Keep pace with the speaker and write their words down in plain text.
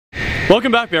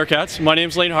Welcome back, Bearcats. My name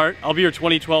is Hart. I'll be your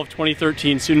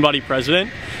 2012-2013 Student Body President.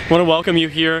 I want to welcome you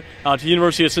here to the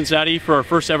University of Cincinnati for our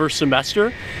first ever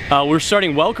semester. We're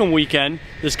starting Welcome Weekend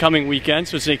this coming weekend,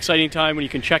 so it's an exciting time when you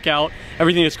can check out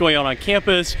everything that's going on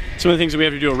campus, some of the things that we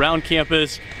have to do around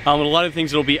campus, and a lot of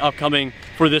things that will be upcoming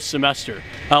for this semester.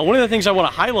 One of the things I want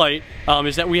to highlight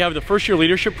is that we have the First Year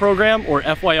Leadership Program, or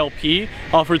FYLP,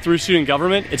 offered through student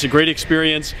government. It's a great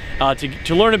experience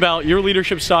to learn about your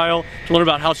leadership style, to learn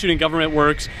about how student government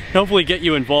works, and hopefully get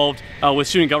you involved with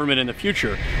student government in the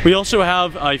future. We also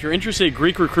have, if you're interested,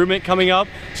 Greek recruitment coming up,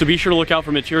 so be sure to look out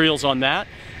for materials on that.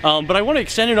 But I want to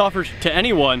extend an offer to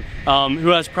anyone who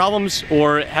has problems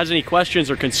or has any questions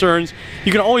or concerns.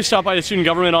 You can always stop by the Student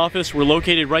Government Office. We're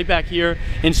located right back here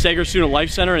in Steger Student Life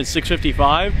Center in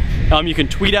 655. You can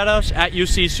tweet at us at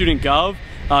UC Student Gov.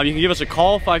 You can give us a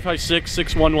call,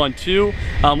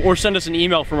 556-6112, or send us an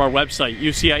email from our website,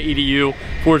 uci.edu/SG.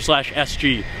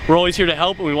 We're always here to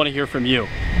help, and we want to hear from you.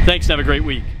 Thanks, and have a great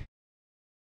week.